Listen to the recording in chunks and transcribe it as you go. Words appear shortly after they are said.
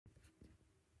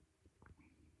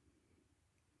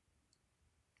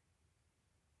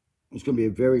It's going to be a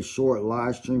very short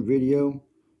live stream video,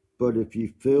 but if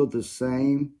you feel the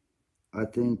same, I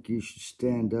think you should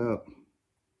stand up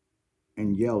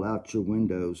and yell out your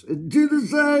windows. Do the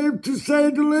same, to say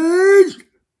the least.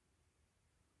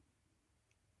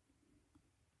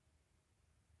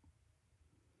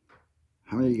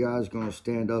 How many of you guys are going to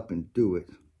stand up and do it?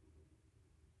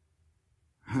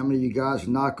 How many of you guys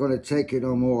are not going to take it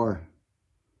no more?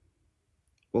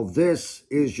 Well, this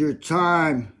is your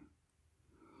time.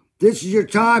 This is your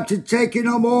time to take it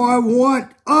no more. I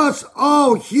want us,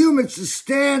 all humans, to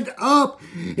stand up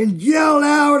and yell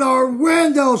out our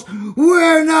windows.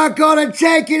 We're not going to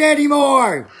take it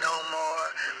anymore. No more.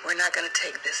 We're not going to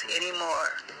take this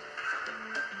anymore.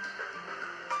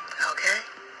 Okay?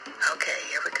 Okay,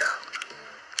 here we go.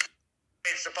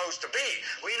 It's supposed to be.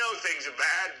 We know things are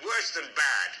bad, worse than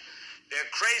bad. They're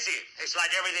crazy. It's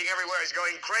like everything everywhere is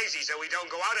going crazy, so we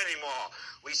don't go out anymore.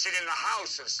 We sit in the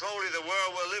house, and slowly the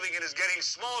world we're living in is getting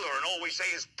smaller, and all we say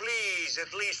is, please,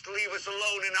 at least leave us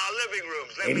alone in our living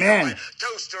rooms. Let me have my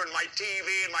toaster and my TV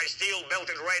and my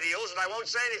steel-belted radios, and I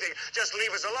won't say anything. Just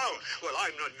leave us alone. Well,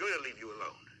 I'm not going to leave you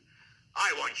alone.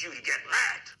 I want you to get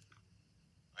mad.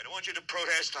 I don't want you to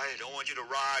protest. I don't want you to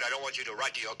riot. I don't want you to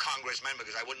write to your congressman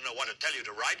because I wouldn't know what to tell you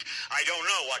to write. I don't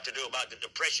know what to do about the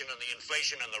depression and the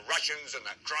inflation and the Russians and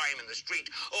the crime in the street.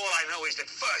 All I know is that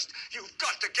first, you've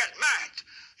got to get mad.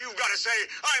 You've got to say,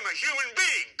 I'm a human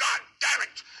being. God damn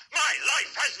it. My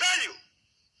life has value.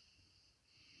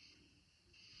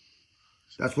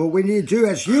 That's what we need to do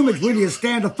as humans. We need to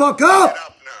stand the fuck up. Get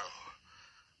up now.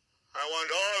 I want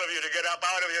all of you to get up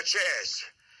out of your chairs.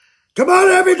 Come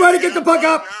on, everybody, get the fuck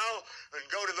up. Now, and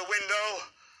go to the window,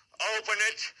 open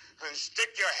it, and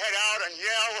stick your head out and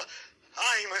yell,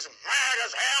 I'm as mad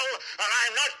as hell, and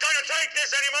I'm not going to take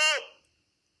this anymore.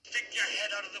 Stick your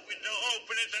head out of the window,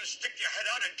 open it, and stick your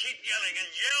head out and keep yelling and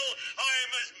yell,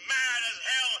 I'm as mad as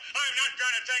hell, I'm not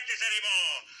going to take this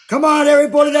anymore. Come on,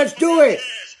 everybody, let's do it.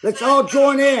 Let's all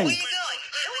join in. What are you doing?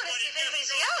 I want to see if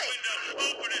anybody's yelling.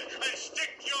 Open it and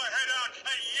stick your head out and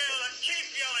yell and keep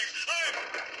yelling.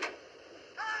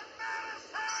 I'm mad as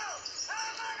hell!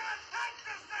 I'm not going to take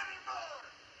this anymore!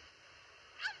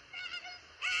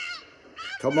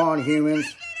 Come on, humans.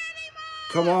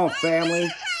 Come on, family.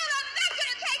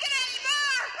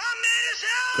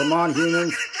 Come on,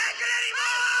 humans.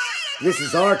 This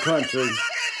is our country.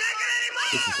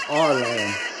 This is our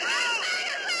land.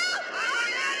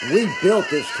 We built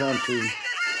this country.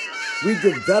 We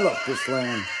developed this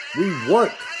land. We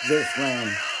worked this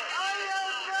land.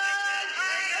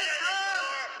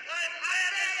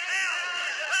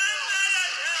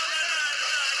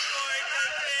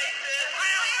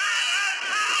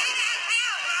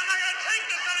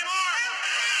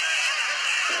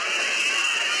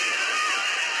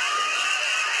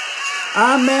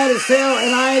 I'm mad as hell,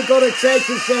 and I ain't gonna take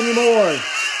this anymore.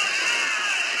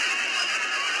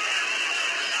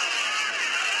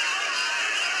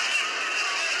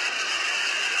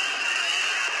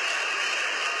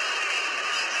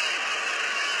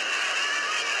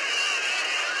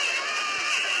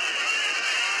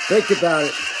 Think about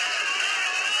it.